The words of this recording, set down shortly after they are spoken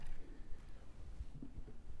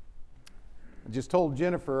just told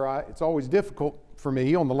Jennifer, it's always difficult for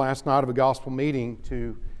me on the last night of a gospel meeting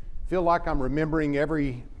to feel like I'm remembering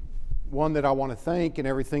every one that I want to thank and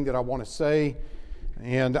everything that I want to say.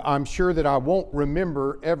 And I'm sure that I won't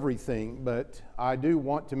remember everything, but I do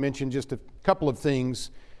want to mention just a couple of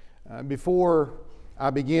things before I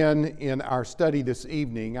begin in our study this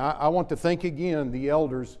evening. I want to thank again the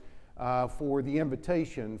elders for the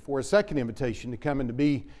invitation, for a second invitation to come and to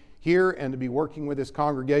be here and to be working with this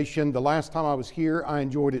congregation. The last time I was here, I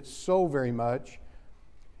enjoyed it so very much.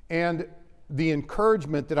 And the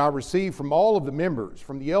encouragement that I received from all of the members,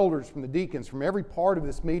 from the elders, from the deacons, from every part of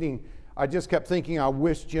this meeting, I just kept thinking, I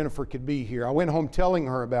wish Jennifer could be here. I went home telling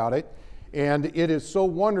her about it, and it is so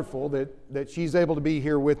wonderful that she's able to be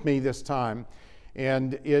here with me this time.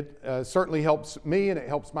 And it certainly helps me, and it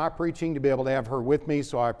helps my preaching to be able to have her with me,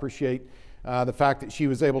 so I appreciate the fact that she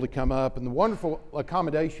was able to come up, and the wonderful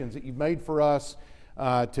accommodations that you've made for us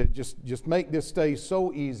to just make this stay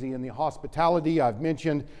so easy. And the hospitality I've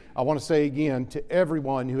mentioned, I want to say again to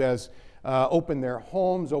everyone who has opened their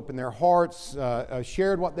homes, opened their hearts,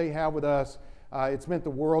 shared what they have with us. It's meant the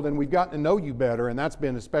world, and we've gotten to know you better, and that's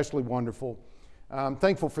been especially wonderful. I'm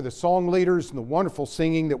thankful for the song leaders and the wonderful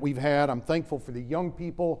singing that we've had. I'm thankful for the young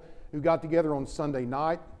people who got together on Sunday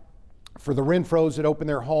night, for the Renfros that opened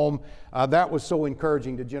their home. That was so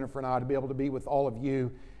encouraging to Jennifer and I to be able to be with all of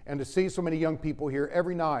you, and to see so many young people here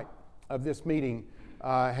every night of this meeting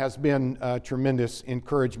has been tremendous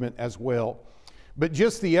encouragement as well. But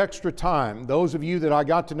just the extra time, those of you that I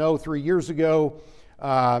got to know 3 years ago,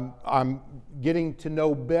 I'm getting to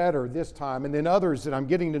know better this time, and then others that I'm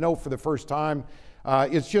getting to know for the first time.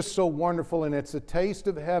 It's just so wonderful, and it's a taste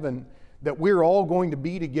of heaven that we're all going to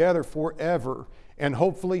be together forever, and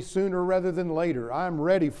hopefully sooner rather than later. I'm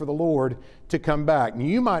ready for the Lord to come back. And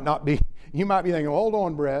you might be thinking, hold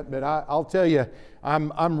on, Brett, but I'll tell you,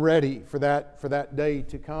 I'm ready for that day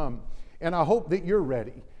to come. And I hope that you're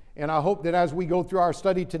ready. And I hope that as we go through our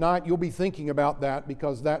study tonight, you'll be thinking about that,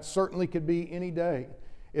 because that certainly could be any day.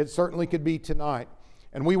 It certainly could be tonight.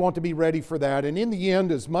 And we want to be ready for that. And in the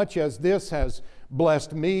end, as much as this has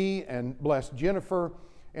blessed me and blessed Jennifer,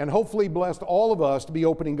 and hopefully blessed all of us to be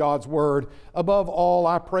opening God's Word, above all,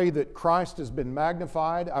 I pray that Christ has been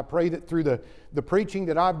magnified. I pray that through the preaching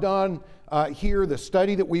that I've done here, the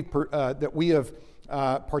study that we have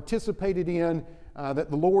participated in, that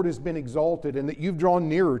the Lord has been exalted, and that you've drawn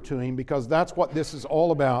nearer to Him, because that's what this is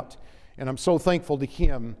all about. And I'm so thankful to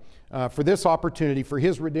Him for this opportunity, for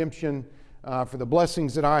His redemption, for the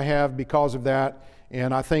blessings that I have because of that.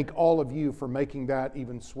 And I thank all of you for making that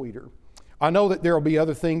even sweeter. I know that there will be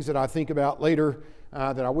other things that I think about later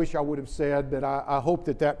that I wish I would have said, but I hope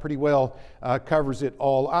that pretty well covers it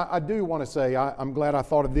all. I do want to say I'm glad I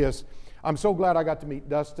thought of this. I'm so glad I got to meet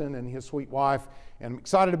Dustin and his sweet wife, and I'm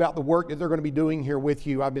excited about the work that they're going to be doing here with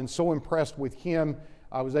you. I've been so impressed with him.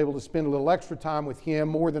 I was able to spend a little extra time with him,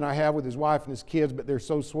 more than I have with his wife and his kids, but they're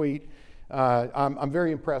so sweet. I'm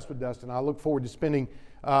very impressed with Dustin. I look forward to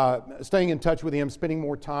staying in touch with him, spending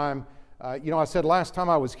more time. I said last time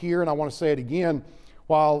I was here, and I want to say it again,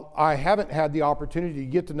 while I haven't had the opportunity to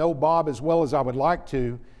get to know Bob as well as I would like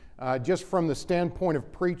to, just from the standpoint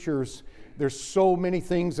of preachers, there's so many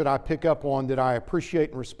things that I pick up on that I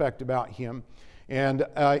appreciate and respect about him. And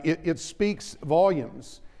it speaks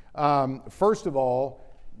volumes. First of all,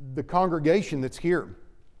 the congregation that's here,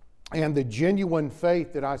 and the genuine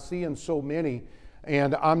faith that I see in so many.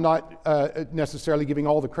 And I'm not necessarily giving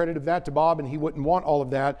all the credit of that to Bob, and he wouldn't want all of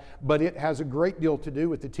that, but it has a great deal to do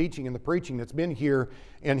with the teaching and the preaching that's been here,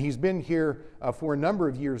 and he's been here for a number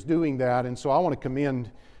of years doing that. And so I want to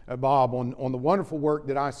commend Bob on the wonderful work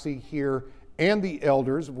that I see here, and the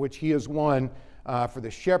elders, of which he is one, for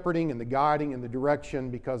the shepherding and the guiding and the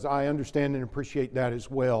direction, because I understand and appreciate that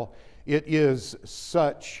as well. It is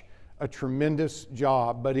such a tremendous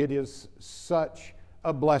job, but it is such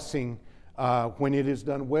a blessing when it is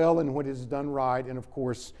done well and when it is done right. And of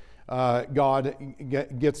course, God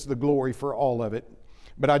gets the glory for all of it.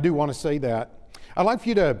 But I do want to say that. I'd like for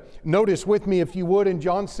you to notice with me, if you would, in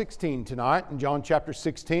John 16 tonight, in John chapter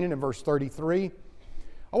 16 and in verse 33.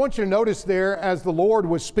 I want you to notice there, as the Lord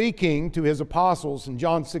was speaking to His apostles in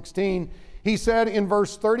John 16, He said in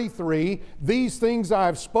verse 33, "These things I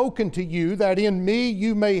have spoken to you, that in me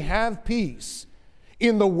you may have peace.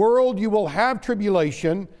 In the world you will have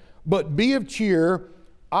tribulation, but be of cheer,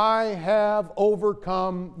 I have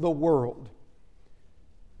overcome the world."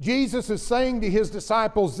 Jesus is saying to His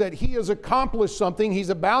disciples that He has accomplished something. He's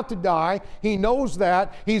about to die. He knows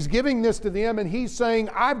that. He's giving this to them, and He's saying,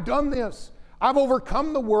 I've done this. I've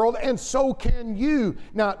overcome the world, and so can you.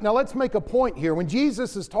 Now let's make a point here. When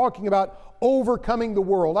Jesus is talking about overcoming the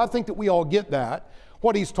world, I think that we all get that,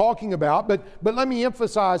 what he's talking about, but let me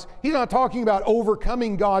emphasize, he's not talking about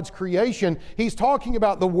overcoming God's creation. He's talking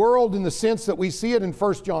about the world in the sense that we see it in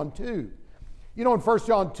 1 John 2. You know, in 1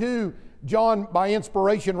 John 2, John, by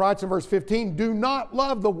inspiration, writes in verse 15, "Do not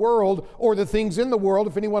love the world or the things in the world.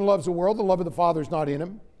 If anyone loves the world, the love of the Father is not in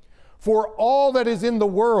him. For all that is in the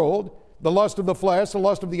world, the lust of the flesh, the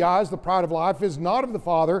lust of the eyes, the pride of life, is not of the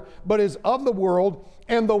Father, but is of the world,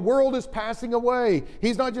 and the world is passing away."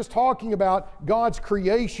 He's not just talking about God's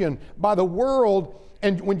creation. By the world,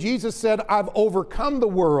 and when Jesus said, "I've overcome the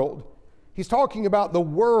world," he's talking about the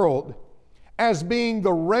world as being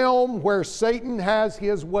the realm where Satan has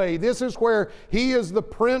his way. This is where he is the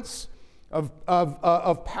prince of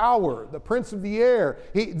power, the prince of the air.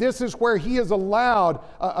 This is where he is allowed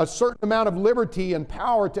a certain amount of liberty and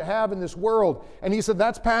power to have in this world. And he said,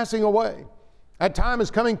 that's passing away. That time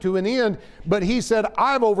is coming to an end, but he said,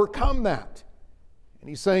 I've overcome that. And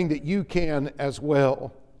he's saying that you can as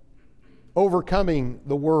well. Overcoming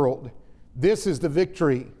the world. This is the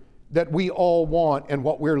victory that we all want and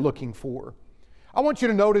what we're looking for. I want you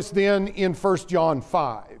to notice then in 1 John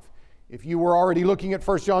 5. If you were already looking at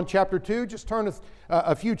 1 John chapter 2, just turn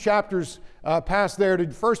a few chapters past there to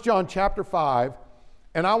 1 John chapter 5.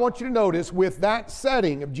 And I want you to notice with that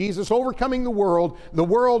setting of Jesus overcoming the world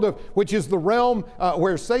of which is the realm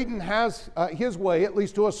where Satan has his way, at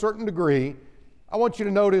least to a certain degree, I want you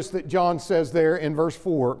to notice that John says there in verse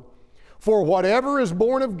 4, "For whatever is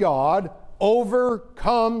born of God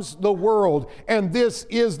overcomes the world, and this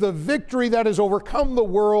is the victory that has overcome the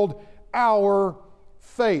world, our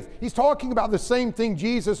faith." He's talking about the same thing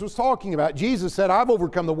Jesus was talking about. Jesus said, I've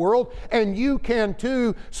overcome the world, and you can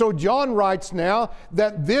too. So John writes now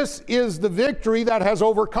that this is the victory that has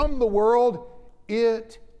overcome the world.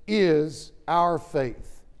 It is our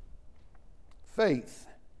faith. Faith.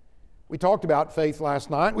 We talked about faith last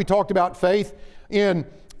night. We talked about faith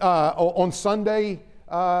on Sunday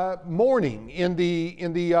morning in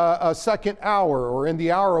the second hour, or in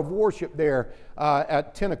the hour of worship there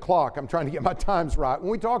at 10 o'clock. I'm trying to get my times right. When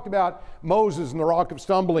we talked about Moses and the rock of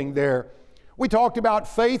stumbling there, we talked about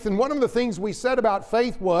faith, and one of the things we said about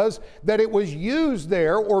faith was that it was used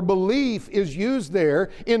there, or belief is used there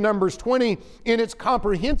in Numbers 20 in its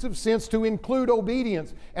comprehensive sense to include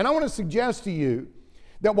obedience. And I want to suggest to you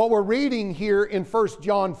that what we're reading here in 1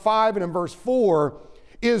 John 5 and in verse 4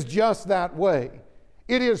 is just that way.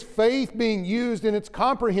 It is faith being used in its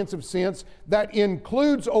comprehensive sense that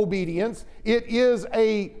includes obedience. It is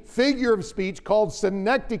a figure of speech called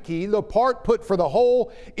synecdoche, the part put for the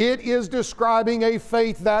whole. It is describing a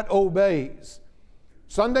faith that obeys.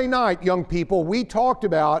 Sunday night, young people, we talked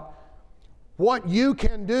about what you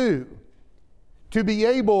can do to be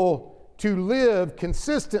able to live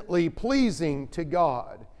consistently pleasing to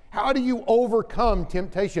God. How do you overcome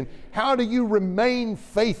temptation? How do you remain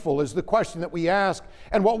faithful is the question that we asked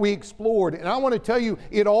and what we explored. And I want to tell you,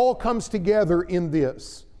 it all comes together in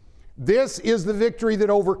this. This is the victory that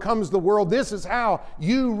overcomes the world. This is how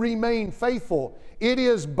you remain faithful. It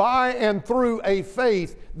is by and through a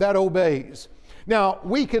faith that obeys. Now,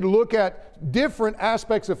 we could look at different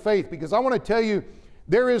aspects of faith, because I want to tell you,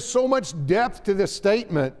 there is so much depth to this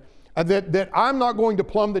statement that I'm not going to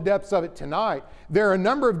plumb the depths of it tonight. There are a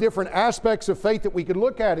number of different aspects of faith that we could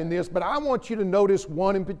look at in this, but I want you to notice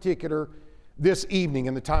one in particular this evening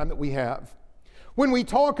in the time that we have. When we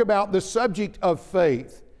talk about the subject of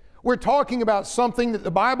faith, we're talking about something that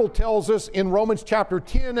the Bible tells us in Romans chapter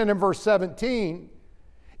 10 and in verse 17,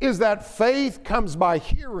 is that faith comes by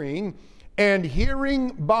hearing, and hearing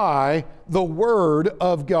by the Word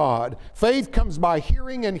of God. Faith comes by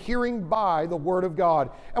hearing, and hearing by the Word of God.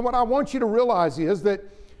 And what I want you to realize is that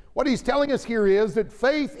what he's telling us here is that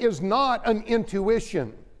faith is not an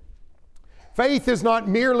intuition. Faith is not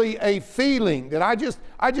merely a feeling that I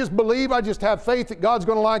just believe, I just have faith that God's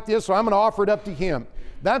going to like this, so I'm going to offer it up to Him.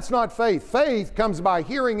 That's not faith. Faith comes by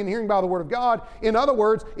hearing, and hearing by the Word of God. In other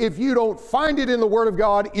words, if you don't find it in the Word of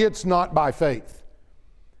God, it's not by faith.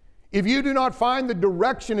 If you do not find the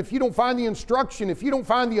direction, if you don't find the instruction, if you don't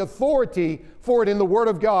find the authority for it in the Word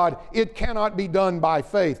of God, it cannot be done by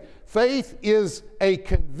faith. Faith is a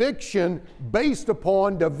conviction based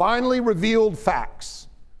upon divinely revealed facts.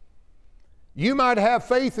 You might have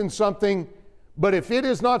faith in something, but if it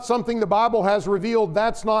is not something the Bible has revealed,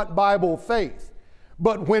 that's not Bible faith.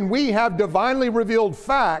 But when we have divinely revealed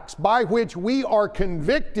facts by which we are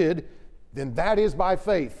convicted, then that is by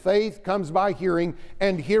faith. Faith comes by hearing,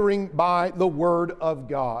 and hearing by the Word of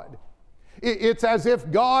God. It's as if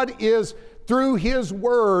God is, through His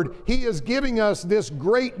Word, He is giving us this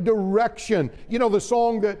great direction. You know the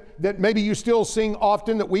song that maybe you still sing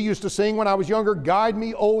often, that we used to sing when I was younger, "Guide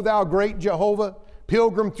me, O thou great Jehovah,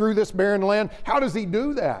 pilgrim through this barren land." How does He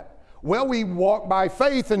do that? Well, we walk by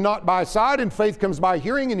faith and not by sight, and faith comes by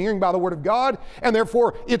hearing, and hearing by the Word of God, and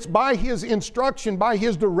therefore it's by His instruction, by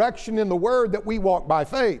His direction in the Word that we walk by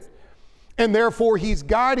faith. And therefore He's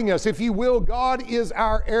guiding us. If you will, God is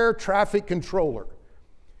our air traffic controller.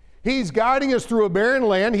 He's guiding us through a barren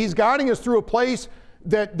land. He's guiding us through a place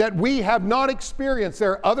that we have not experienced.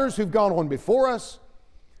 There are others who've gone on before us,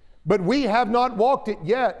 but we have not walked it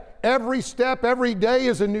yet. Every step, every day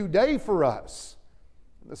is a new day for us.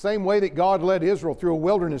 The same way that God led Israel through a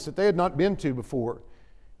wilderness that they had not been to before,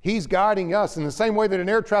 He's guiding us in the same way that an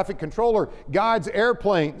air traffic controller guides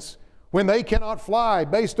airplanes when they cannot fly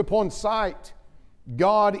based upon sight.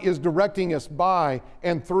 God is directing us by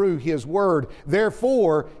and through His Word.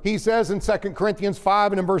 Therefore, He says in 2 Corinthians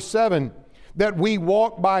 5 and in verse 7 that we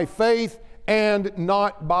walk by faith and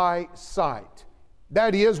not by sight.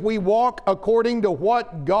 That is, we walk according to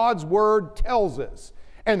what God's Word tells us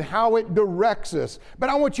and how it directs us. But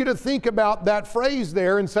I want you to think about that phrase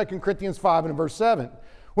there in 2 Corinthians 5 and verse 7.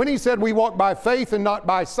 When He said we walk by faith and not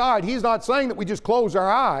by sight, He's not saying that we just close our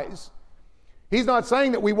eyes. He's not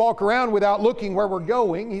saying that we walk around without looking where we're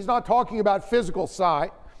going. He's not talking about physical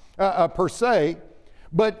sight per se.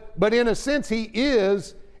 But in a sense, He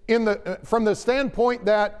is from the standpoint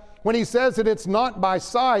that when He says that it's not by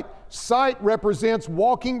sight, sight represents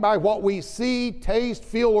walking by what we see, taste,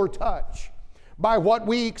 feel, or touch, by what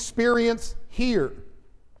we experience here,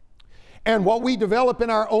 and what we develop in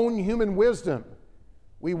our own human wisdom.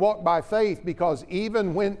 We walk by faith because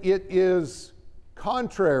even when it is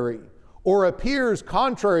contrary or appears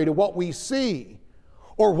contrary to what we see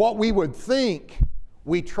or what we would think,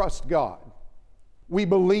 we trust God. We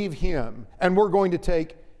believe Him, and we're going to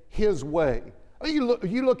take His way. You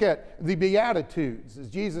look at the Beatitudes, as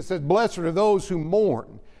Jesus says, "Blessed are those who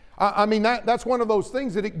mourn." I mean, that's one of those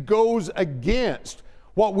things that it goes against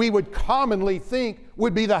what we would commonly think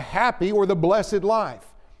would be the happy or the blessed life.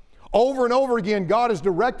 Over and over again, God is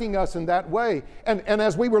directing us in that way. And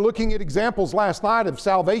as we were looking at examples last night of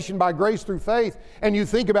salvation by grace through faith, and you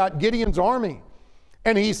think about Gideon's army,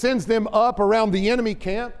 and he sends them up around the enemy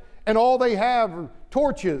camp, and all they have are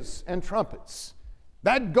torches and trumpets.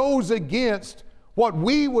 That goes against what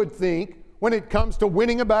we would think when it comes to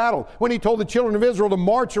winning a battle. When He told the children of Israel to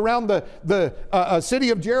march around the city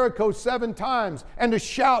of Jericho 7 times and to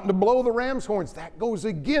shout and to blow the ram's horns, that goes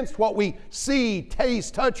against what we see,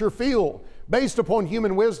 taste, touch, or feel based upon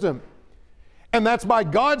human wisdom. And that's by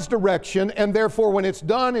God's direction, and therefore when it's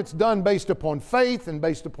done based upon faith and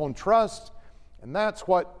based upon trust. And that's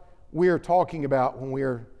what we're talking about when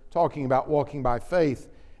we're talking about walking by faith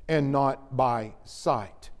and not by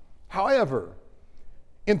sight. However,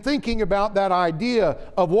 in thinking about that idea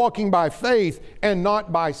of walking by faith and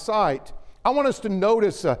not by sight, I want us to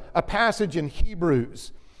notice a passage in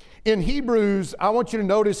Hebrews. In Hebrews, I want you to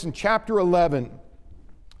notice in chapter 11.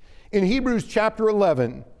 In Hebrews chapter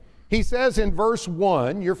 11, he says in verse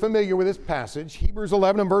 1, you're familiar with this passage, Hebrews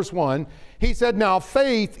 11 and verse 1, he said, "Now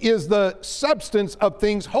faith is the substance of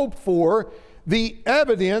things hoped for, the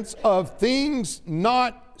evidence of things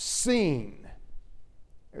not seen."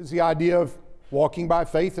 There's the idea of walking by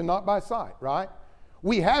faith and not by sight, right?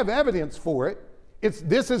 We have evidence for it.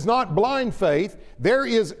 This is not blind faith. There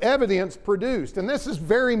is evidence produced. And this is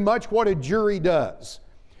very much what a jury does.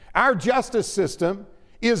 Our justice system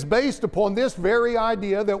is based upon this very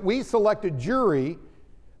idea that we select a jury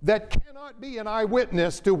that cannot be an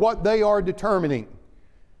eyewitness to what they are determining.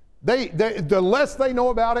 The less they know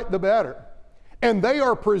about it, the better. And they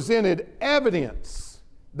are presented evidence.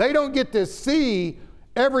 They don't get to see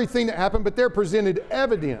everything that happened, but they're presented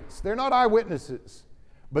evidence. They're not eyewitnesses,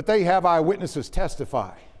 but they have eyewitnesses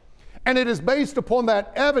testify. And it is based upon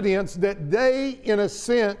that evidence that they, in a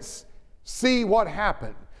sense, see what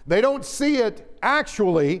happened. They don't see it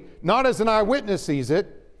actually, not as an eyewitness sees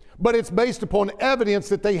it, but it's based upon evidence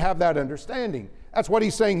that they have that understanding. That's what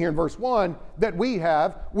he's saying here in verse 1, that we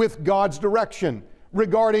have with God's direction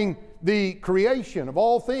regarding the creation of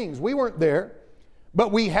all things. We weren't there,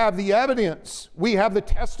 but we have the evidence. We have the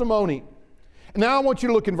testimony. Now I want you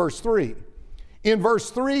to look in verse 3. In verse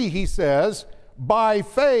 3 he says, "By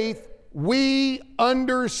faith we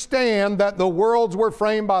understand that the worlds were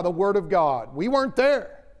framed by the Word of God." We weren't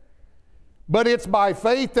there, but it's by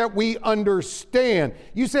faith that we understand.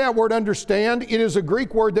 You say that word understand, it is a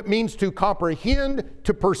Greek word that means to comprehend,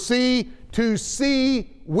 to perceive, to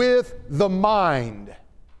see with the mind.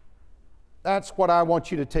 That's what I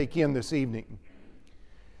want you to take in this evening.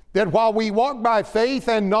 That while we walk by faith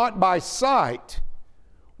and not by sight,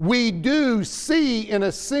 we do see, in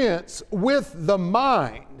a sense, with the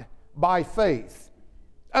mind by faith.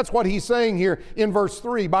 That's what he's saying here in verse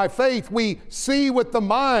 3. By faith we see with the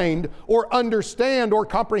mind, or understand, or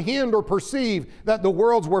comprehend, or perceive that the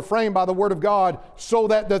worlds were framed by the word of God, so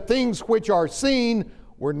that the things which are seen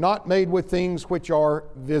were not made with things which are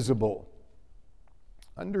visible.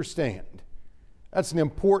 Understand. That's an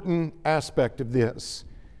important aspect of this.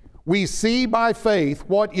 We see by faith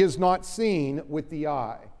what is not seen with the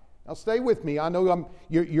eye. Now stay with me. I know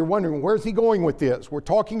you're wondering, where's he going with this? We're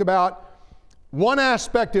talking about one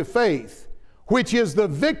aspect of faith, which is the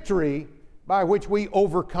victory by which we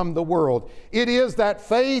overcome the world. It is that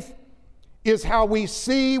faith is how we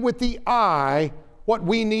see with the eye what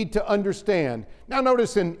we need to understand. Now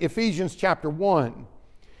notice in Ephesians chapter 1.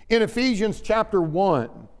 In Ephesians chapter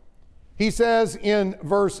 1, he says in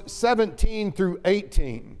verse 17 through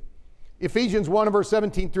 18, Ephesians 1 and verse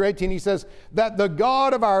 17 through 18, he says, that the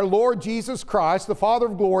God of our Lord Jesus Christ, the Father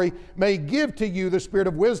of glory, may give to you the spirit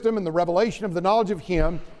of wisdom and the revelation of the knowledge of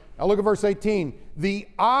Him. Now look at verse 18. The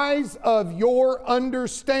eyes of your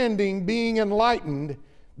understanding being enlightened,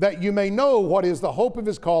 that you may know what is the hope of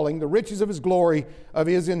His calling, the riches of His glory, of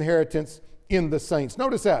His inheritance in the saints.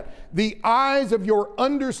 Notice that. The eyes of your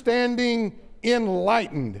understanding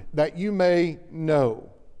enlightened, that you may know.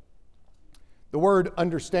 The word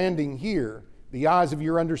understanding here, the eyes of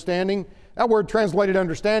your understanding, that word translated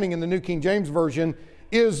understanding in the New King James Version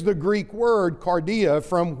is the Greek word cardia,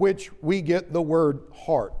 from which we get the word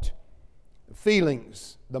heart,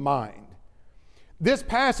 feelings, the mind. This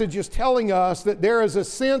passage is telling us that there is a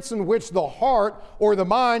sense in which the heart or the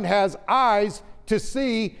mind has eyes to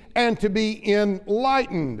see and to be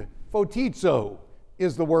enlightened. Photizo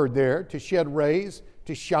is the word there, to shed rays,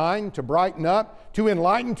 to shine, to brighten up, to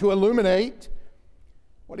enlighten, to illuminate.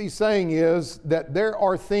 What he's saying is that there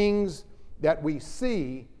are things that we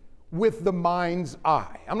see with the mind's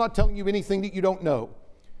eye. I'm not telling you anything that you don't know,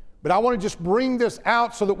 but I want to just bring this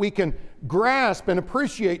out so that we can grasp and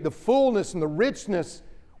appreciate the fullness and the richness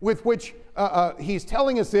with which he's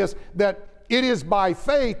telling us this, that it is by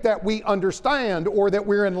faith that we understand, or that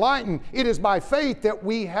we're enlightened. It is by faith that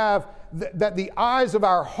we have, that the eyes of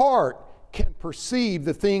our heart can perceive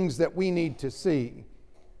the things that we need to see.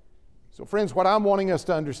 So friends, what I'm wanting us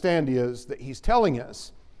to understand is that he's telling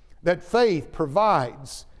us that faith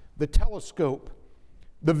provides the telescope,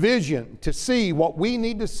 the vision to see what we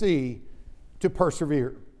need to see to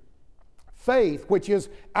persevere. Faith, which is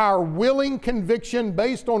our willing conviction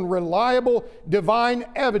based on reliable divine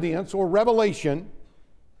evidence or revelation,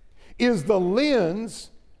 is the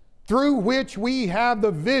lens through which we have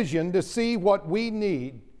the vision to see what we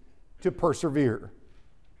need to persevere.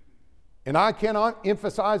 And I cannot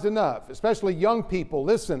emphasize enough, especially young people,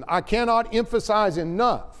 listen, I cannot emphasize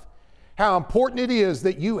enough how important it is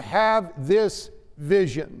that you have this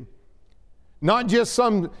vision. Not just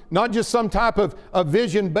some type of a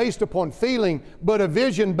vision based upon feeling, but a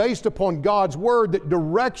vision based upon God's Word that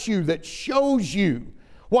directs you, that shows you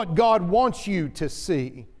what God wants you to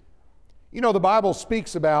see. You know, the Bible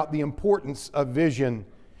speaks about the importance of vision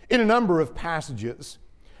in a number of passages.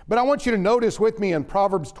 But I want you to notice with me in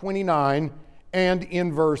Proverbs 29 and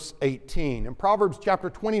in verse 18. In Proverbs chapter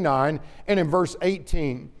 29 and in verse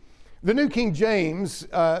 18, the New King James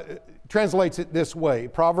translates it this way.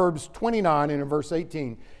 Proverbs 29 and in verse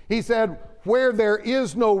 18. He said, where there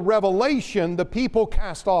is no revelation, the people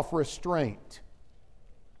cast off restraint.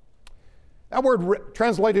 That word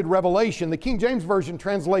translated revelation, the King James Version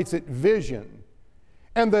translates it vision.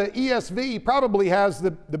 And the ESV probably has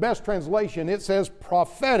the best translation. It says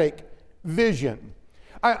prophetic vision.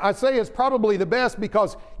 I say it's probably the best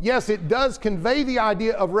because, yes, it does convey the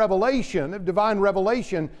idea of revelation, of divine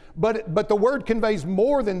revelation, but the word conveys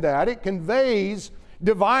more than that. It conveys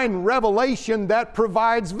divine revelation that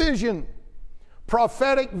provides vision.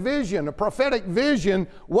 Prophetic vision. A prophetic vision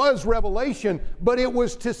was revelation, but it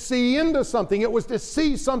was to see into something. It was to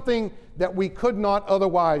see something that we could not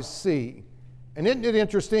otherwise see. And isn't it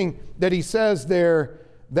interesting that he says there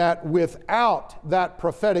that without that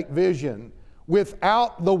prophetic vision,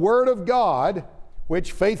 without the Word of God,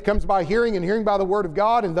 which faith comes by hearing and hearing by the Word of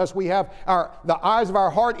God, and thus we have the eyes of our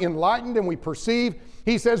heart enlightened and we perceive,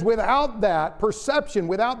 he says without that perception,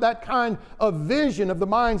 without that kind of vision of the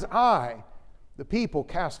mind's eye, the people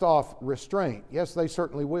cast off restraint. Yes, they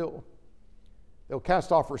certainly will. They'll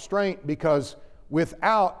cast off restraint because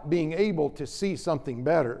without being able to see something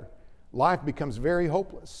better, life becomes very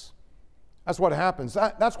hopeless. That's what happens.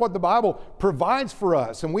 That's what the Bible provides for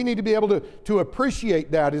us. And we need to be able to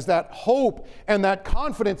appreciate that, is that hope and that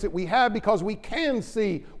confidence that we have, because we can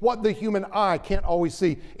see what the human eye can't always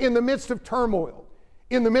see. In the midst of turmoil,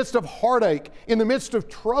 in the midst of heartache, in the midst of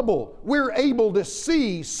trouble, we're able to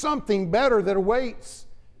see something better that awaits.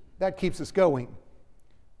 That keeps us going.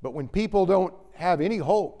 But when people don't have any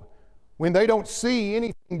hope, when they don't see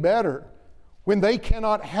anything better, when they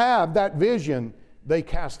cannot have that vision, they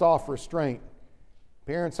cast off restraint.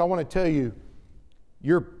 Parents, I want to tell you,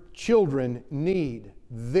 your children need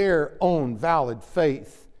their own valid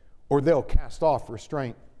faith, or they'll cast off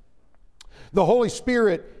restraint. The Holy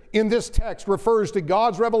Spirit in this text refers to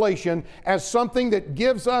God's revelation as something that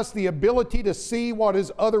gives us the ability to see what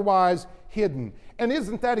is otherwise hidden. And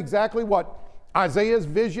isn't that exactly what Isaiah's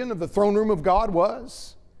vision of the throne room of God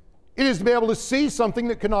was? It is to be able to see something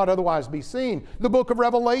that cannot otherwise be seen. The book of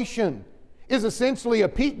Revelation is essentially a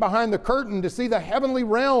peek behind the curtain to see the heavenly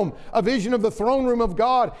realm, a vision of the throne room of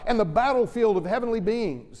God and the battlefield of heavenly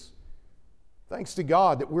beings. Thanks to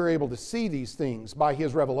God that we're able to see these things by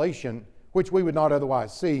His revelation, which we would not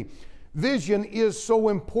otherwise see. Vision is so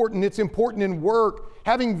important. It's important in work.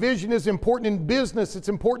 Having vision is important in business. It's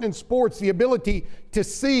important in sports. The ability to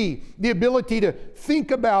see, the ability to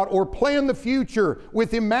think about or plan the future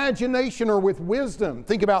with imagination or with wisdom.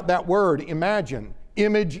 Think about that word, imagine,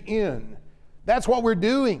 image in. That's what we're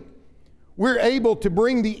doing. We're able to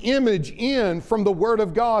bring the image in from the Word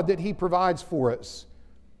of God that He provides for us.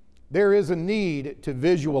 There is a need to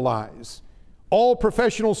visualize. All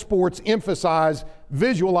professional sports emphasize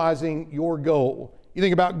visualizing your goal. You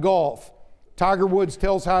think about golf. Tiger Woods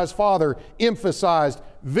tells how his father emphasized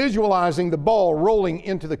visualizing the ball rolling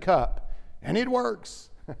into the cup. And it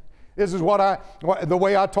works. This is the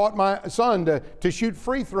way I taught my son to shoot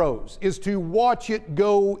free throws, is to watch it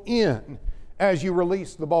go in as you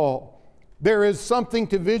release the ball. There is something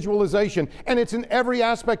to visualization, and it's in every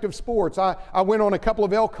aspect of sports. I went on a couple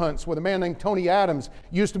of elk hunts with a man named Tony Adams,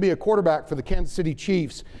 used to be a quarterback for the Kansas City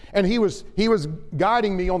Chiefs, and he was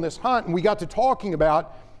guiding me on this hunt, and we got to talking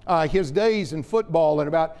about his days in football and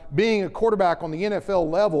about being a quarterback on the NFL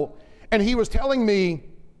level, and he was telling me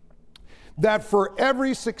that for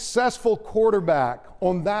every successful quarterback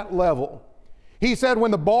on that level, he said when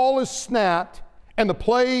the ball is snapped and the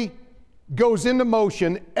play goes into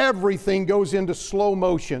motion, everything goes into slow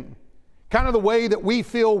motion. Kind of the way that we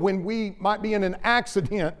feel when we might be in an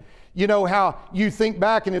accident. You know how you think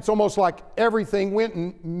back and it's almost like everything went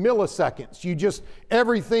in milliseconds.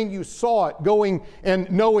 Everything you saw it going and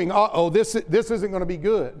knowing, this isn't going to be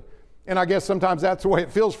good. And I guess sometimes that's the way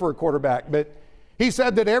it feels for a quarterback. But he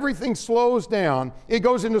said that everything slows down, it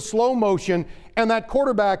goes into slow motion, and that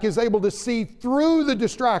quarterback is able to see through the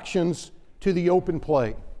distractions to the open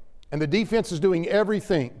play. And the defense is doing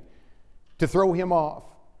everything to throw him off,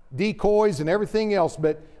 decoys and everything else,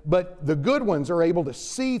 but the good ones are able to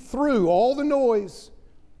see through all the noise,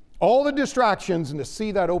 all the distractions, and to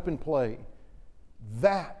see that open play.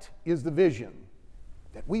 That is the vision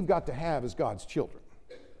that we've got to have as God's children.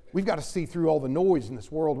 We've got to see through all the noise in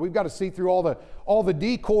this world. We've got to see through all the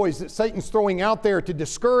decoys that Satan's throwing out there to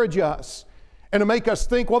discourage us and to make us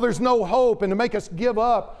think, well, there's no hope, and to make us give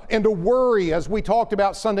up and to worry, as we talked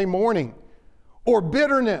about Sunday morning, or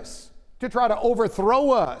bitterness to try to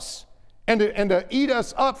overthrow us and to eat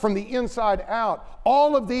us up from the inside out.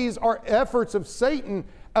 All of these are efforts of Satan,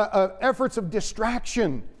 efforts of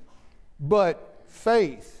distraction. But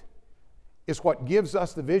faith is what gives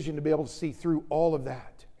us the vision to be able to see through all of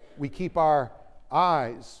that. We keep our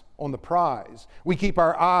eyes on the prize. We keep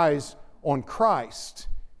our eyes on Christ.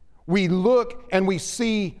 We look and we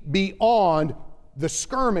see beyond the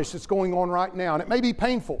skirmish that's going on right now. And it may be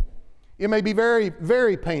painful. It may be very,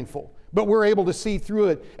 very painful. But we're able to see through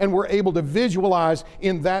it, and we're able to visualize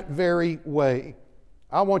in that very way.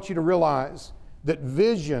 I want you to realize that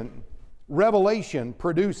vision, revelation,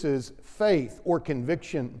 produces faith or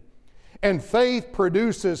conviction. And faith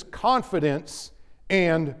produces confidence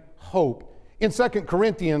and hope. In 2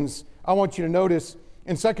 Corinthians, I want you to notice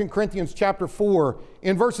in 2 Corinthians chapter 4,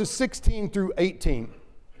 in verses 16 through 18.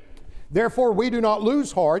 Therefore we do not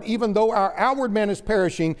lose heart, even though our outward man is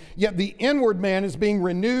perishing, yet the inward man is being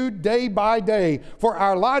renewed day by day. For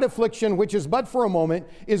our light affliction, which is but for a moment,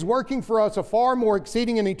 is working for us a far more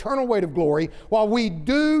exceeding and eternal weight of glory, while we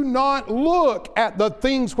do not look at the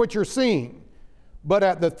things which are seen, but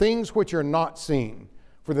at the things which are not seen.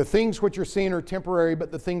 For the things which are seen are temporary,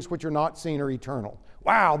 but the things which are not seen are eternal.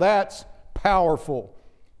 Wow, that's powerful.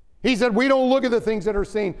 He said, we don't look at the things that are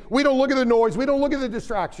seen. We don't look at the noise. We don't look at the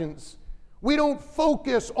distractions. We don't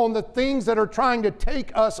focus on the things that are trying to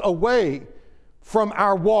take us away, from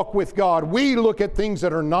our walk with God. We look at things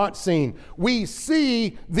that are not seen. We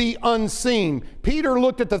see the unseen. Peter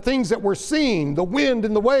looked at the things that were seen, the wind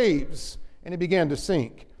and the waves, and he began to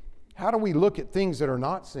sink. How do we look at things that are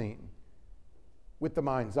not seen? With the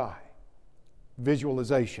mind's eye.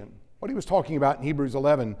 Visualization. What he was talking about in Hebrews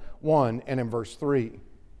 11:1 and in verse 3.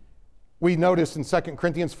 We notice in 2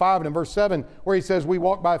 Corinthians 5 and in verse 7 where he says we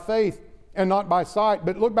walk by faith and not by sight.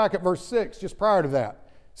 But look back at verse 6 just prior to that.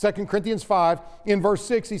 2 Corinthians 5 in verse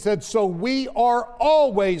 6 he said, so we are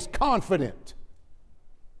always confident.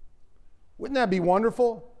 Wouldn't that be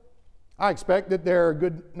wonderful? I expect that there are a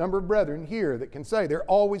good number of brethren here that can say they're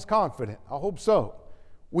always confident. I hope so.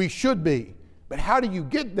 We should be. But how do you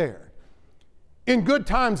get there? In good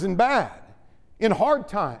times and bad, in hard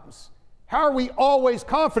times. How are we always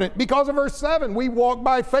confident? Because of verse 7, we walk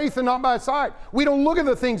by faith and not by sight. We don't look at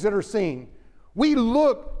the things that are seen. We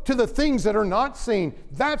look to the things that are not seen.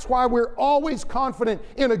 That's why we're always confident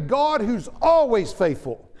in a God who's always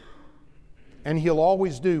faithful. And He'll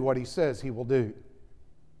always do what He says He will do.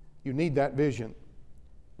 You need that vision.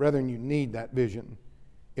 Brethren, you need that vision.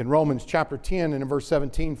 In Romans chapter 10 and in verse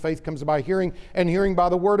 17, faith comes by hearing and hearing by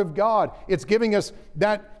the Word of God. It's giving us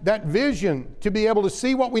that vision to be able to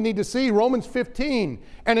see what we need to see. Romans 15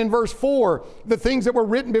 and in verse 4, the things that were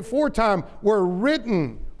written before time were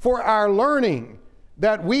written for our learning,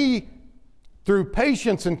 that we, through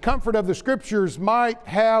patience and comfort of the Scriptures, might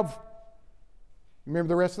have, remember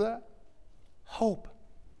the rest of that? Hope.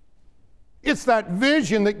 It's that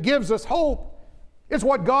vision that gives us hope. It's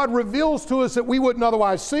what God reveals to us that we wouldn't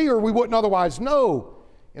otherwise see or we wouldn't otherwise know.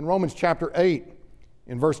 In Romans chapter 8,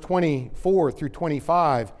 in verse 24 through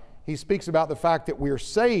 25, he speaks about the fact that we are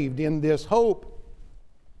saved in this hope.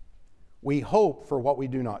 We hope for what we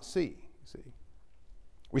do not see.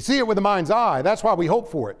 We see it with the mind's eye. That's why we hope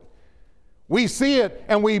for it. We see it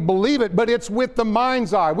and we believe it, but it's with the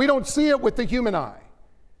mind's eye. We don't see it with the human eye.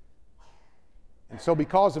 And so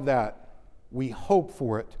because of that, we hope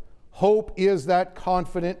for it. Hope is that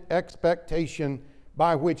confident expectation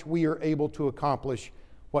by which we are able to accomplish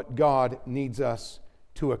what God needs us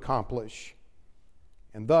to accomplish.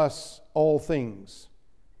 And thus, all things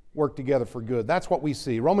work together for good. That's what we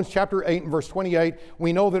see. Romans chapter 8 and verse 28,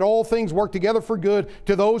 we know that all things work together for good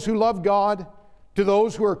to those who love God, to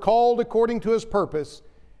those who are called according to His purpose.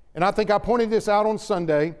 And I think I pointed this out on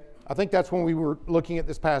Sunday. I think that's when we were looking at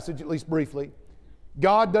this passage, at least briefly.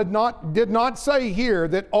 God did not say here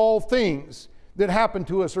that all things that happen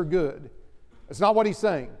to us are good. That's not what He's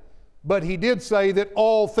saying. But He did say that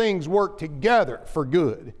all things work together for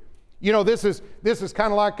good. You know, this is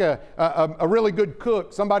kind of like a really good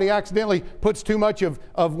cook. Somebody accidentally puts too much of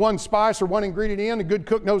one spice or one ingredient in. A good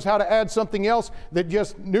cook knows how to add something else that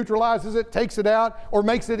just neutralizes it, takes it out, or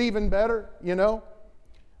makes it even better, you know.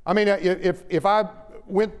 I mean, if I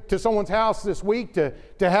went to someone's house this week to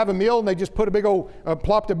have a meal and they just put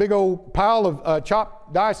plopped a big old pile of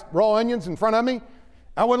chopped, diced raw onions in front of me,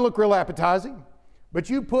 that wouldn't look real appetizing. But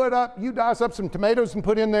you dice up some tomatoes and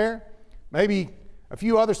put in there, maybe a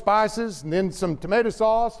few other spices, and then some tomato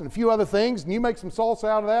sauce and a few other things, and you make some salsa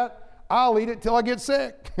out of that, I'll eat it till I get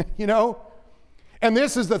sick, you know. And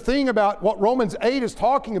this is the thing about what Romans 8 is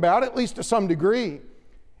talking about, at least to some degree,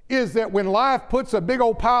 is that when life puts a big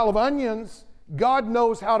old pile of onions, God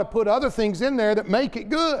knows how to put other things in there that make it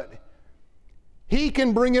good. He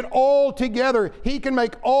can bring it all together. He can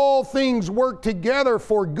make all things work together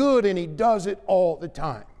for good, and He does it all the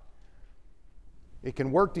time. It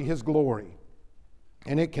can work to His glory,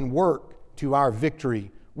 and it can work to our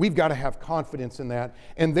victory. We've got to have confidence in that,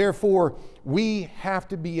 and therefore we have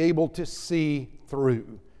to be able to see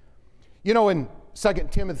through. You know, in 2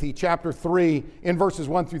 Timothy chapter 3 in verses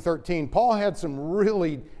 1 through 13, Paul had some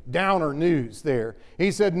really downer news there.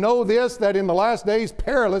 He said, know this, that in the last days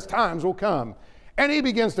perilous times will come. And he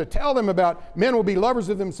begins to tell them about men will be lovers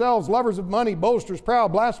of themselves, lovers of money, boasters,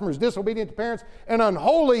 proud, blasphemers, disobedient to parents, and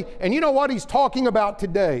unholy. And you know what he's talking about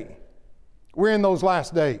today? We're in those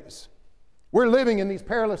last days. We're living in these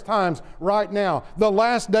perilous times right now. The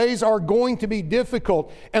last days are going to be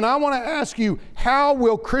difficult. And I want to ask you, how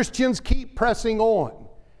will Christians keep pressing on?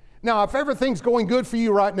 Now, if everything's going good for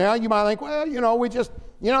you right now, you might think, well, you know,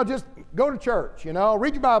 just go to church, you know,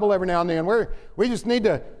 read your Bible every now and then. We just need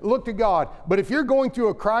to look to God. But if you're going through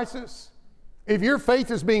a crisis, if your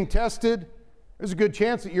faith is being tested, there's a good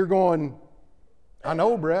chance that you're going, I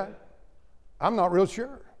know, Brett, I'm not real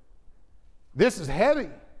sure. This is heavy.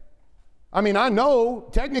 I mean,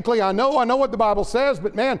 technically I know what the Bible says,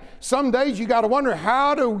 but man, some days you got to wonder,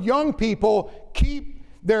 how do young people keep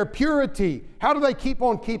their purity? How do they keep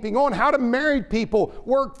on keeping on? How do married people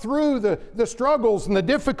work through the struggles and the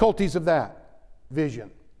difficulties of that?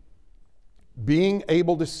 vision. Being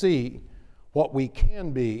able to see what we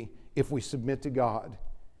can be if we submit to God,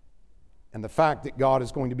 and the fact that God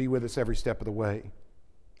is going to be with us every step of the way.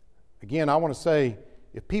 Again, I want to say,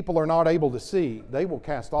 if people are not able to see, they will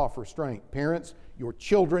cast off restraint. Parents, your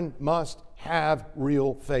children must have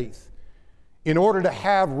real faith. In order to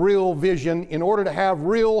have real vision, in order to have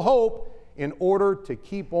real hope, in order to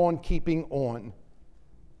keep on keeping on.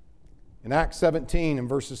 In Acts 17, in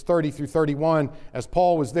verses 30 through 31, as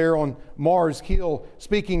Paul was there on Mars Hill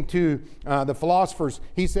speaking to the philosophers,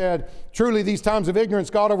 he said, "Truly these times of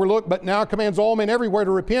ignorance God overlooked, but now commands all men everywhere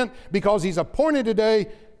to repent, because he's appointed a day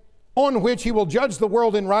on which he will judge the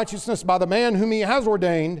world in righteousness by the man whom he has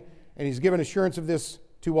ordained, and he's given assurance of this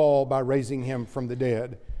to all by raising him from the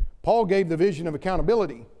dead." Paul gave the vision of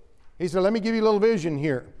accountability. He said, let me give you a little vision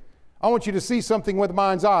here. I want you to see something with the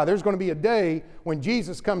mind's eye. There's going to be a day when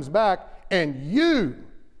Jesus comes back and you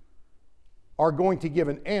are going to give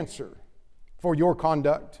an answer for your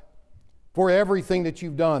conduct, for everything that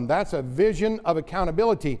you've done. That's a vision of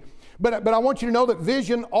accountability. But I want you to know that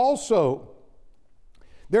vision also,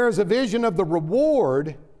 there is a vision of the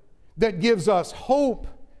reward that gives us hope,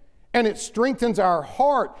 and it strengthens our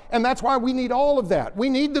heart. And that's why we need all of that. We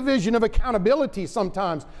need the vision of accountability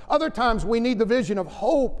sometimes. Other times we need the vision of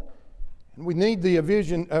hope. And we need the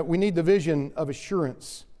vision of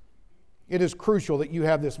assurance. It is crucial that you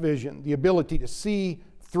have this vision, the ability to see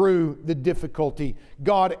through the difficulty.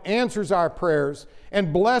 God answers our prayers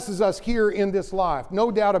and blesses us here in this life. No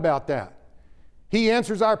doubt about that. He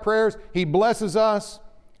answers our prayers. He blesses us.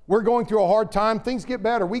 We're going through a hard time. Things get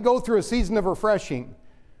better. We go through a season of refreshing.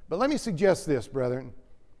 But let me suggest this, brethren.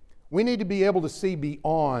 We need to be able to see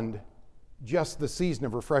beyond just the season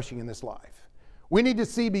of refreshing in this life. We need to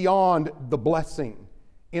see beyond the blessing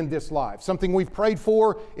in this life. Something we've prayed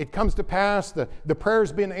for, it comes to pass, the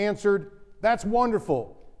prayer's been answered. That's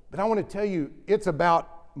wonderful. But I want to tell you, it's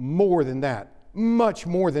about more than that, much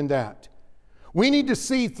more than that. We need to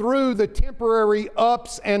see through the temporary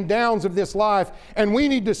ups and downs of this life, and we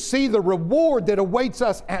need to see the reward that awaits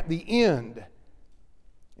us at the end.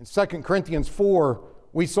 In 2 Corinthians 4,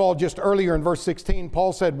 we saw just earlier in verse 16,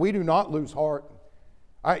 Paul said, we do not lose heart.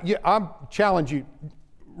 I challenge you,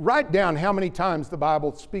 write down how many times the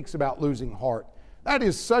Bible speaks about losing heart. That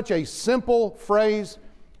is such a simple phrase,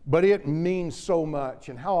 but it means so much.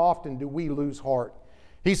 And how often do we lose heart?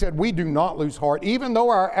 He said, we do not lose heart. Even though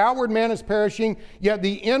our outward man is perishing, yet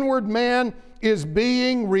the inward man is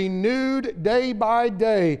being renewed day by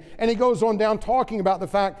day. And he goes on down talking about the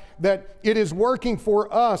fact that it is working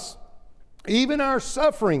for us. Even our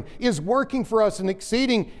suffering is working for us an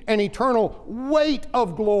exceeding and eternal weight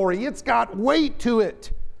of glory. It's got weight to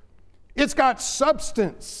it. It's got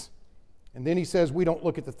substance. And then he says we don't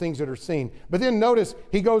look at the things that are seen. But then notice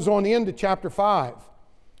he goes on into chapter 5.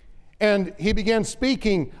 And he began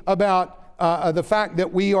speaking about the fact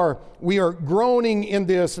that we are groaning in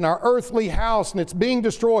this and our earthly house and it's being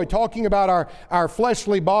destroyed, talking about our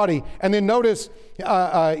fleshly body. And then notice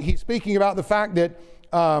he's speaking about the fact that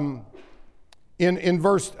in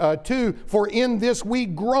verse 2, for in this we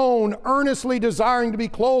groan, earnestly desiring to be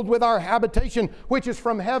clothed with our habitation, which is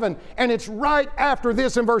from heaven. And it's right after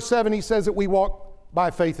this in verse 7, he says that we walk by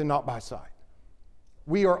faith and not by sight.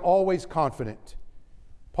 We are always confident.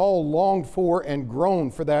 Paul longed for and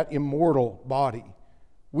groaned for that immortal body.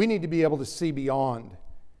 We need to be able to see beyond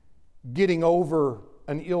getting over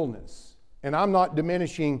an illness. And I'm not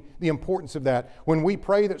diminishing the importance of that. When we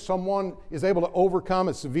pray that someone is able to overcome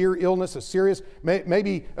a severe illness, a serious,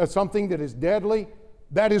 maybe something that is deadly,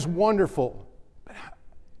 that is wonderful. But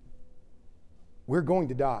we're going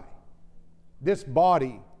to die. This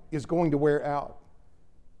body is going to wear out.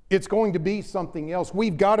 It's going to be something else.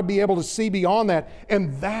 We've got to be able to see beyond that.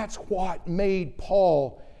 And that's what made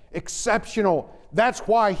Paul exceptional. That's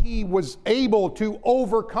why he was able to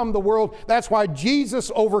overcome the world. That's why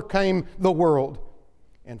Jesus overcame the world.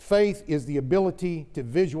 And faith is the ability to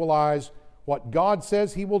visualize what God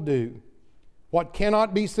says he will do, what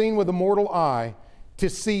cannot be seen with a mortal eye, to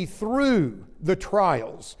see through the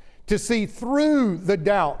trials, to see through the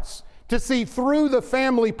doubts, to see through the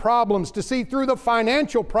family problems, to see through the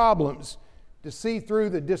financial problems, to see through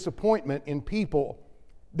the disappointment in people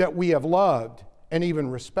that we have loved and even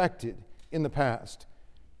respected in the past,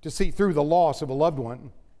 to see through the loss of a loved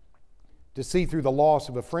one, to see through the loss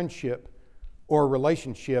of a friendship or a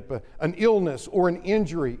relationship, an illness or an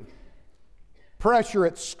injury, pressure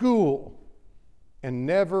at school, and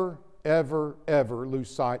never, ever, ever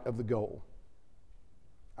lose sight of the goal.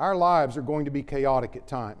 Our lives are going to be chaotic at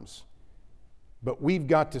times. But we've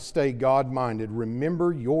got to stay God-minded.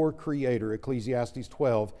 Remember your Creator, Ecclesiastes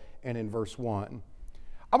 12 and in verse 1.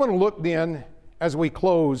 I want to look then, as we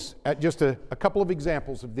close, at just a couple of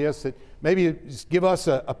examples of this that maybe just give us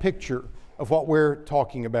a picture of what we're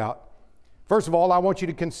talking about. First of all, I want you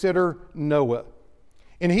to consider Noah.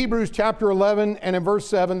 In Hebrews chapter 11 and in verse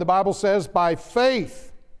 7, the Bible says, by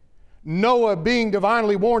faith, Noah, being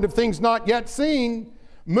divinely warned of things not yet seen,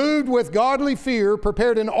 moved with godly fear,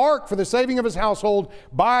 prepared an ark for the saving of his household,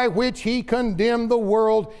 by which he condemned the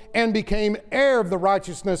world and became heir of the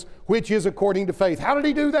righteousness which is according to faith. How did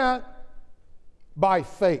he do that? By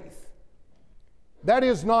faith. That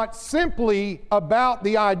is not simply about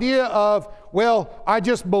the idea of, well, I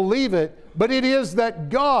just believe it, but it is that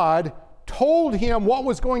God told him what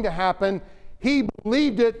was going to happen. He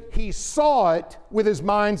believed it. He saw it with his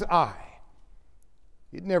mind's eye.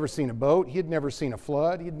 He'd never seen a boat. He'd never seen a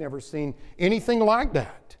flood. He'd never seen anything like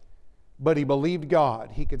that. But he believed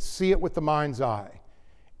God. He could see it with the mind's eye.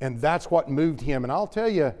 And that's what moved him. And I'll tell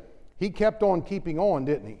you, he kept on keeping on,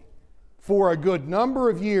 didn't he? For a good number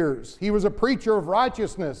of years, he was a preacher of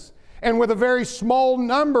righteousness, and with a very small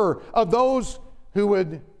number of those who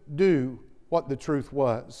would do what the truth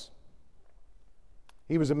was.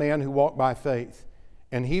 He was a man who walked by faith,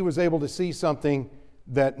 and he was able to see something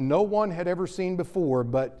that no one had ever seen before,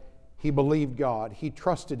 but he believed God. He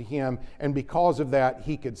trusted Him, and because of that,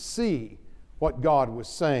 he could see what God was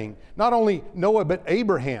saying. Not only Noah, but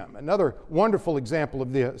Abraham, another wonderful example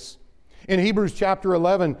of this. In Hebrews chapter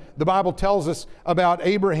 11, the Bible tells us about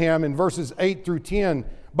Abraham in verses 8 through 10.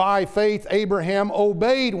 By faith, Abraham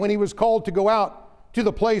obeyed when he was called to go out to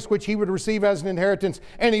the place which he would receive as an inheritance,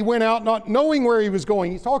 and he went out not knowing where he was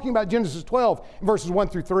going. He's talking about Genesis 12, verses 1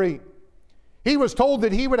 through 3. He was told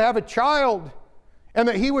that he would have a child, and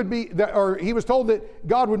that he was told that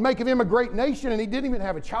God would make of him a great nation, and he didn't even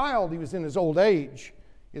have a child. He was in his old age.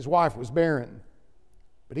 His wife was barren.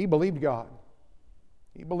 But he believed God.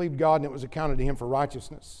 He believed God, and it was accounted to him for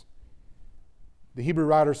righteousness. The Hebrew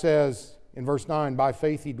writer says in verse 9, by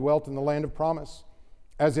faith he dwelt in the land of promise,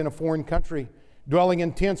 as in a foreign country, dwelling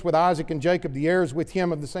in tents with Isaac and Jacob, the heirs with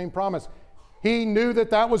him of the same promise. He knew that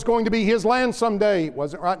that was going to be his land someday. It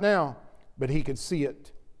wasn't right now, but he could see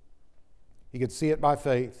it. He could see it by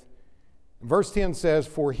faith. Verse 10 says,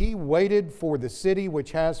 for he waited for the city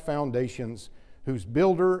which has foundations, whose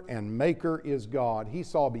builder and maker is God. He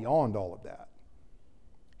saw beyond all of that.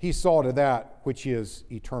 He saw to that which is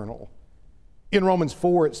eternal. In Romans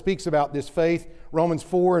 4, it speaks about this faith. Romans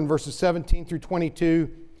 4 in verses 17 through 22,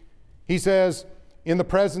 he says, in the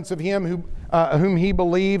presence of him whom he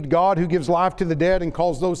believed, God who gives life to the dead and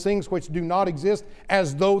calls those things which do not exist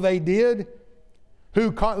as though they did,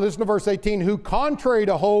 listen to verse 18, who contrary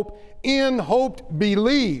to hope, in hope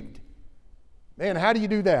believed. Man, how do you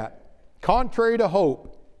do that? Contrary to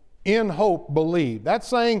hope, in hope believed. That's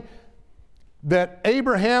saying that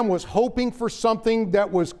Abraham was hoping for something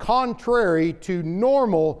that was contrary to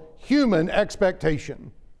normal human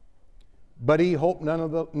expectation. But he hoped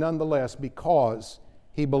nonetheless because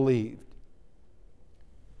he believed.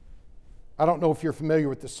 I don't know if you're familiar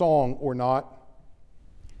with the song or not.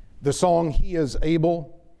 The song, He is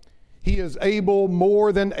able. He is able,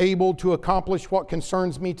 more than able, to accomplish what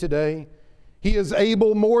concerns me today. He is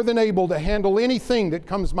able, more than able, to handle anything that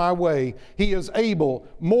comes my way. He is able,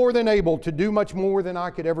 more than able, to do much more than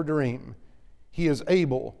I could ever dream. He is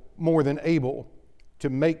able, more than able,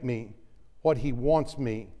 to make me what He wants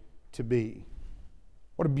me to be.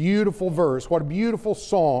 What a beautiful verse. What a beautiful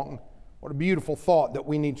song. What a beautiful thought that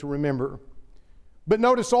we need to remember. But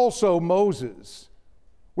notice also Moses.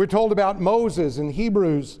 We're told about Moses in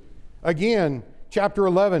Hebrews, again, chapter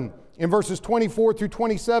 11, in verses 24 through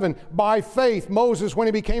 27. By faith, Moses, when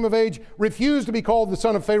he became of age, refused to be called the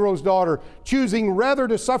son of Pharaoh's daughter, choosing rather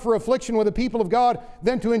to suffer affliction with the people of God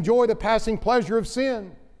than to enjoy the passing pleasure of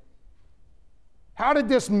sin. How did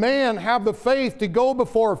this man have the faith to go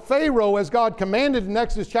before Pharaoh as God commanded in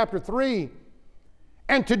Exodus chapter 3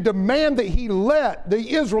 and to demand that he let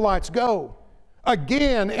the Israelites go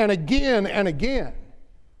again and again and again?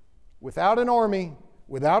 Without an army,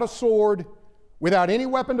 without a sword, without any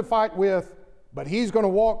weapon to fight with, but he's going to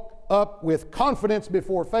walk up with confidence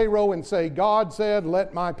before Pharaoh and say, God said,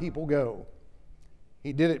 let my people go.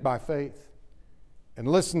 He did it by faith. And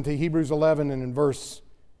listen to Hebrews 11 and in verse,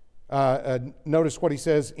 notice what he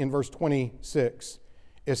says in verse 26.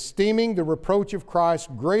 Esteeming the reproach of Christ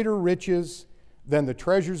greater riches than the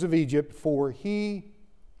treasures of Egypt, for he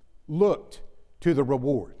looked to the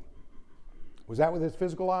reward. Was that with his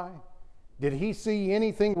physical eye? Did he see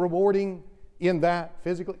anything rewarding in that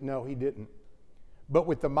physically? No, he didn't. But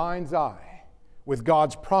with the mind's eye, with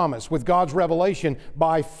God's promise, with God's revelation.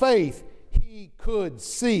 By faith, he could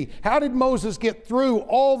see. How did Moses get through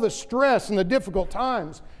all the stress and the difficult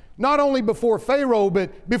times? Not only before Pharaoh,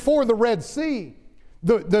 but before the Red Sea.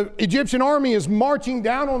 The Egyptian army is marching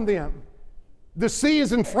down on them. The sea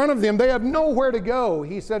is in front of them. They have nowhere to go.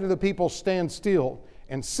 He said to the people, stand still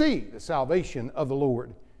and see the salvation of the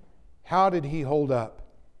Lord. How did he hold up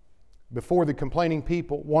before the complaining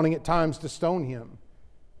people, wanting at times to stone him?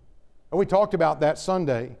 And we talked about that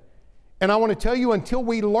Sunday. And I want to tell you, until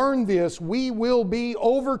we learn this, we will be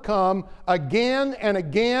overcome again and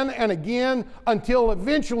again and again until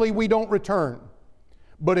eventually we don't return.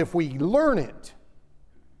 But if we learn it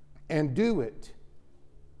and do it,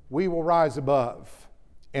 we will rise above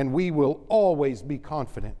and we will always be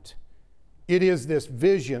confident. It is this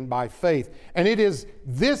vision by faith, and it is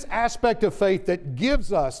this aspect of faith that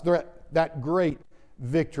gives us that great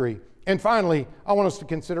victory. And finally, I want us to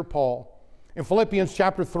consider Paul. In Philippians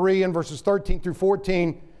chapter 3 and verses 13 through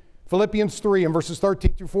 14, Philippians 3 and verses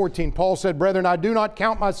 13 through 14, Paul said, brethren, I do not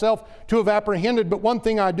count myself to have apprehended, but one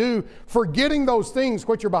thing I do, forgetting those things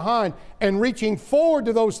which are behind and reaching forward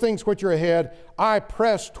to those things which are ahead, I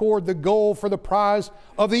press toward the goal for the prize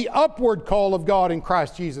of the upward call of God in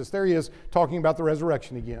Christ Jesus. There he is talking about the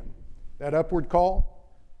resurrection again. That upward call,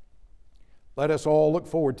 let us all look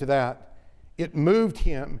forward to that. It moved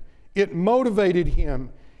him. It motivated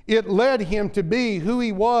him. It led him to be who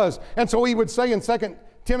he was. And so he would say in 2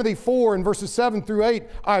 Timothy 4 and verses 7 through 8,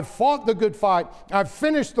 I've fought the good fight. I've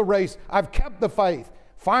finished the race. I've kept the faith.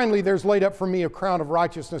 Finally, there's laid up for me a crown of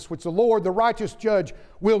righteousness, which the Lord, the righteous judge,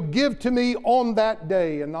 will give to me on that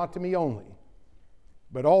day, and not to me only,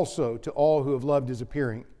 but also to all who have loved his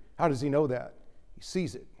appearing. How does he know that? He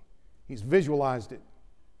sees it. He's visualized it.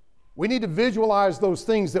 We need to visualize those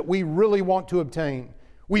things that we really want to obtain.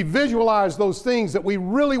 We visualize those things that we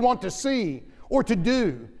really want to see or to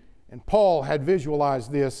do. And Paul had visualized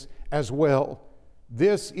this as well.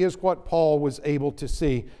 This is what Paul was able to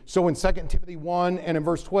see. So in 2 Timothy 1 and in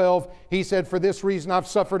verse 12, he said, for this reason I've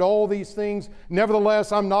suffered all these things.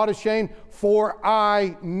 Nevertheless, I'm not ashamed, for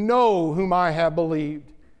I know whom I have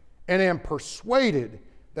believed and am persuaded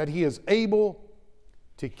that he is able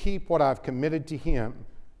to keep what I've committed to him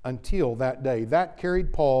until that day. That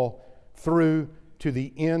carried Paul through to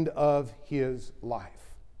the end of his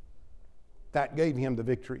life. That gave him the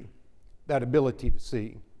victory, that ability to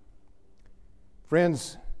see.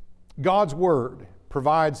 Friends, God's Word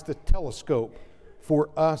provides the telescope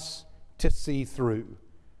for us to see through.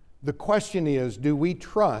 The question is, do we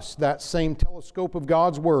trust that same telescope of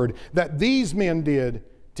God's Word that these men did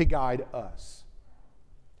to guide us?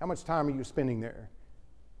 How much time are you spending there?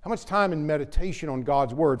 How much time in meditation on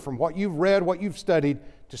God's Word, from what you've read, what you've studied,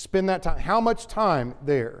 to spend that time? How much time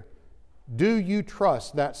there? Do you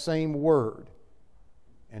trust that same Word?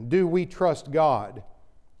 And do we trust God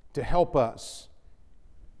to help us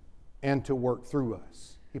and to work through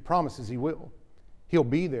us? He promises He will. He'll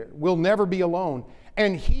be there. We'll never be alone.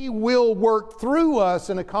 And He will work through us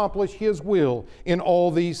and accomplish His will in all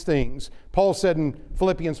these things. Paul said in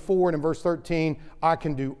Philippians 4 and in verse 13, I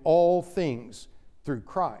can do all things through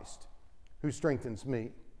Christ who strengthens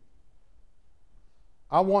me.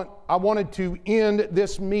 I wanted to end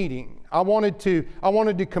this meeting. I wanted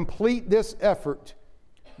to complete this effort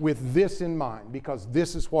with this in mind, because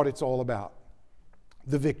this is what it's all about,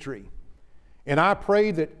 the victory. And I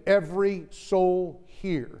pray that every soul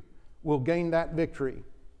here will gain that victory,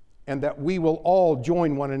 and that we will all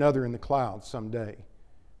join one another in the clouds someday.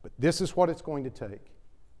 But this is what it's going to take.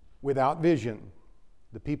 Without vision,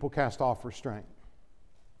 the people cast off restraint.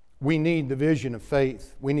 We need the vision of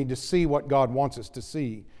faith. We need to see what God wants us to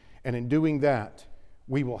see. And in doing that,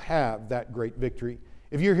 we will have that great victory.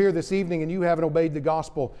 If you're here this evening and you haven't obeyed the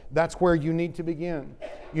gospel, that's where you need to begin.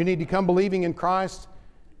 You need to come believing in Christ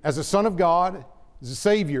as a Son of God, as a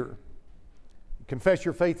Savior. Confess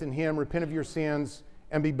your faith in Him, repent of your sins,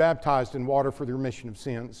 and be baptized in water for the remission of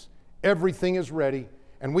sins. Everything is ready,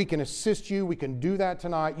 and we can assist you. We can do that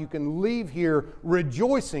tonight. You can leave here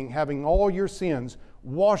rejoicing, having all your sins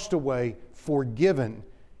washed away, forgiven,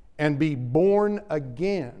 and be born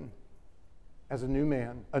again as a new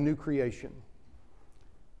man, a new creation.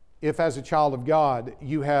 If as a child of God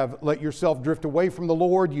you have let yourself drift away from the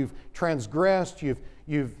Lord, you've transgressed,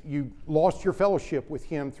 you've lost your fellowship with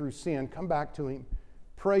Him through sin, come back to Him,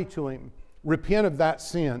 pray to Him, repent of that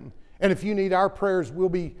sin. And if you need our prayers, we'll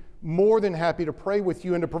be more than happy to pray with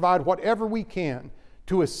you and to provide whatever we can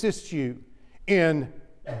to assist you in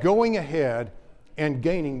going ahead and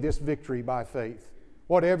gaining this victory by faith.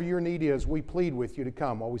 Whatever your need is, we plead with you to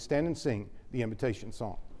come while we stand and sing the invitation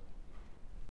song.